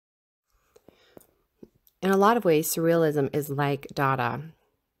In a lot of ways, surrealism is like Dada.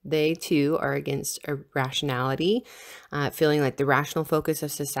 They too are against rationality, feeling like the rational focus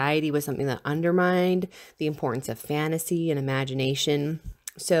of society was something that undermined the importance of fantasy and imagination.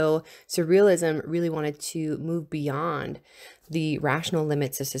 So, surrealism really wanted to move beyond the rational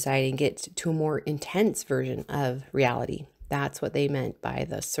limits of society and get to a more intense version of reality. That's what they meant by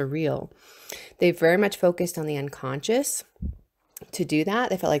the surreal. They very much focused on the unconscious to do that.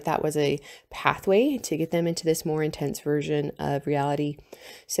 They felt like that was a pathway to get them into this more intense version of reality.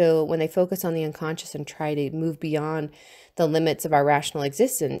 So when they focus on the unconscious and try to move beyond the limits of our rational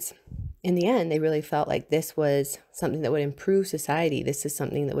existence, in the end, they really felt like this was something that would improve society. This is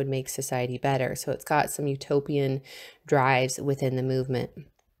something that would make society better. So it's got some utopian drives within the movement.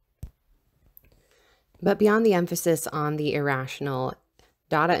 But beyond the emphasis on the irrational,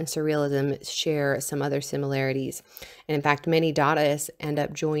 Dada and Surrealism share some other similarities. And in fact, many Dadaists end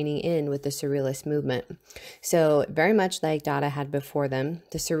up joining in with the Surrealist movement. So very much like Dada had before them,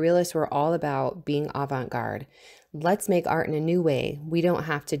 the Surrealists were all about being avant-garde. Let's make art in a new way. We don't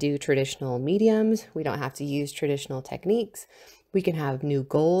have to do traditional mediums. We don't have to use traditional techniques. We can have new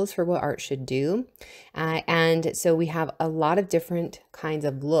goals for what art should do. And so we have a lot of different kinds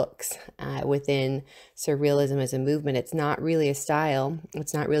of looks within Surrealism as a movement. It's not really a style.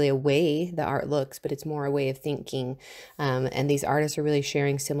 It's not really a way that art looks, but it's more a way of thinking. And these artists are really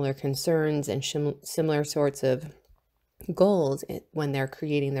sharing similar concerns and similar sorts of goals when they're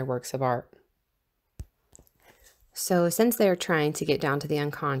creating their works of art. So since they're trying to get down to the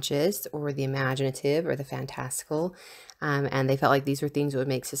unconscious or the imaginative or the fantastical, and they felt like these were things that would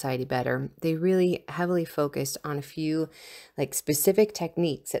make society better, they really heavily focused on a few like specific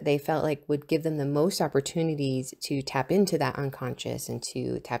techniques that they felt like would give them the most opportunities to tap into that unconscious and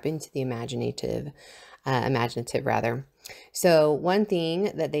to tap into the imaginative rather. So one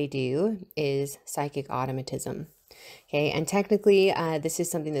thing that they do is psychic automatism. Okay, and technically, this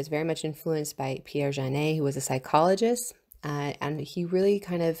is something that's very much influenced by Pierre Janet, who was a psychologist, and he really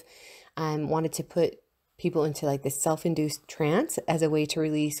kind of wanted to put people into like this self-induced trance as a way to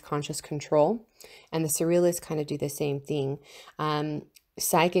release conscious control. And the Surrealists kind of do the same thing.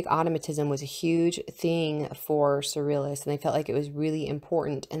 Psychic automatism was a huge thing for Surrealists, and they felt like it was really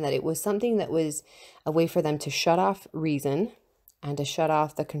important and that it was something that was a way for them to shut off reason and to shut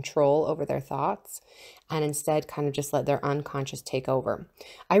off the control over their thoughts and instead kind of just let their unconscious take over.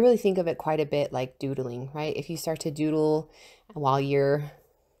 I really think of it quite a bit like doodling, right? If you start to doodle while you're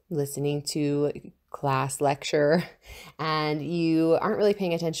listening to class lecture and you aren't really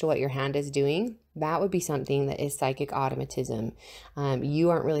paying attention to what your hand is doing, that would be something that is psychic automatism.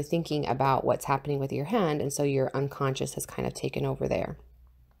 You aren't really thinking about what's happening with your hand, and so your unconscious has kind of taken over there.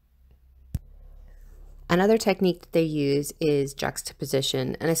 Another technique that they use is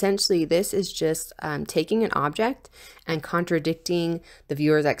juxtaposition. And essentially this is just taking an object and contradicting the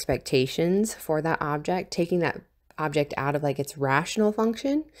viewer's expectations for that object, taking that object out of like its rational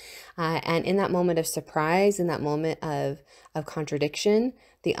function. And in that moment of surprise, in that moment of contradiction,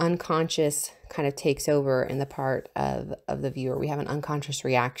 the unconscious kind of takes over in the part of the viewer. We have an unconscious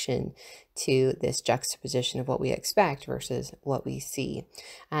reaction to this juxtaposition of what we expect versus what we see.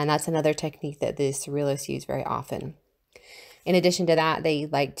 And that's another technique that the Surrealists use very often. In addition to that, they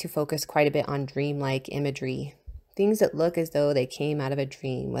like to focus quite a bit on dreamlike imagery. Things that look as though they came out of a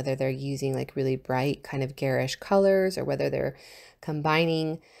dream, whether they're using like really bright kind of garish colors or whether they're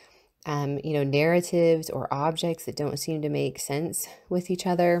combining narratives or objects that don't seem to make sense with each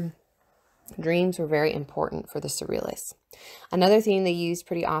other. Dreams were very important for the Surrealists. Another thing they used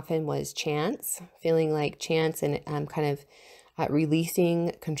pretty often was chance, feeling like chance and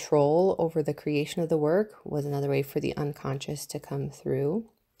releasing control over the creation of the work was another way for the unconscious to come through.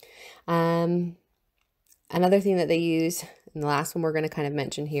 Another thing that they use, and the last one we're going to kind of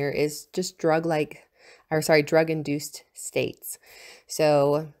mention here, is just drug-induced states.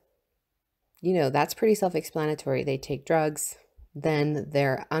 So, that's pretty self-explanatory. They take drugs, then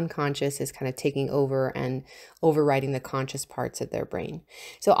their unconscious is kind of taking over and overriding the conscious parts of their brain.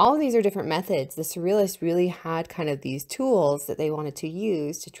 So all of these are different methods. The Surrealists really had kind of these tools that they wanted to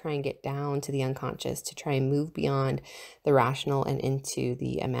use to try and get down to the unconscious, to try and move beyond the rational and into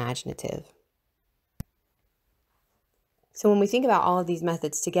the imaginative. So when we think about all of these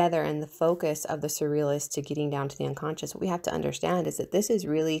methods together and the focus of the Surrealists to getting down to the unconscious, what we have to understand is that this is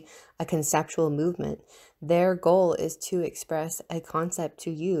really a conceptual movement. Their goal is to express a concept to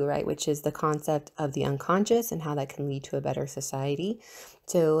you, right, which is the concept of the unconscious and how that can lead to a better society.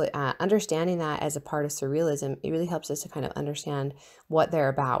 So understanding that as a part of Surrealism, it really helps us to kind of understand what they're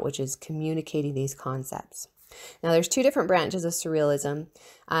about, which is communicating these concepts. Now, there's two different branches of Surrealism.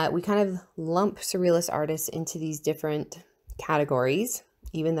 We kind of lump Surrealist artists into these different categories,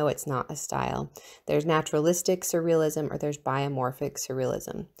 even though it's not a style. There's naturalistic Surrealism or there's biomorphic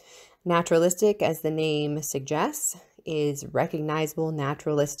Surrealism. Naturalistic, as the name suggests, is recognizable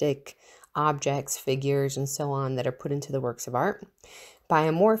naturalistic objects, figures, and so on that are put into the works of art.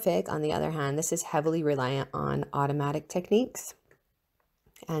 Biomorphic, on the other hand, this is heavily reliant on automatic techniques.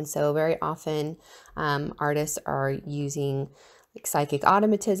 And so very often artists are using like psychic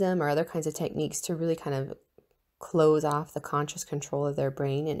automatism or other kinds of techniques to really kind of close off the conscious control of their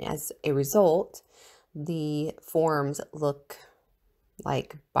brain. And as a result, the forms look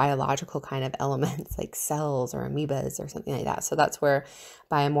like biological kind of elements like cells or amoebas or something like that. So that's where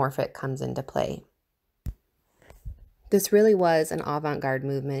biomorphic comes into play. This really was an avant-garde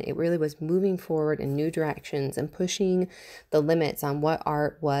movement. It really was moving forward in new directions and pushing the limits on what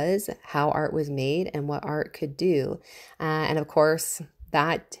art was, how art was made, and what art could do. And of course,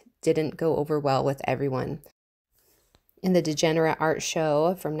 that didn't go over well with everyone. In the Degenerate Art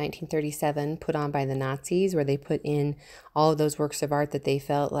Show from 1937, put on by the Nazis, where they put in all of those works of art that they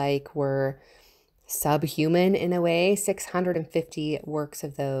felt like were subhuman in a way, 650 works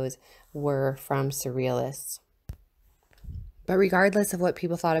of those were from Surrealists. But regardless of what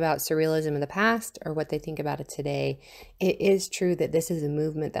people thought about Surrealism in the past or what they think about it today, it is true that this is a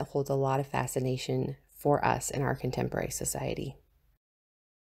movement that holds a lot of fascination for us in our contemporary society.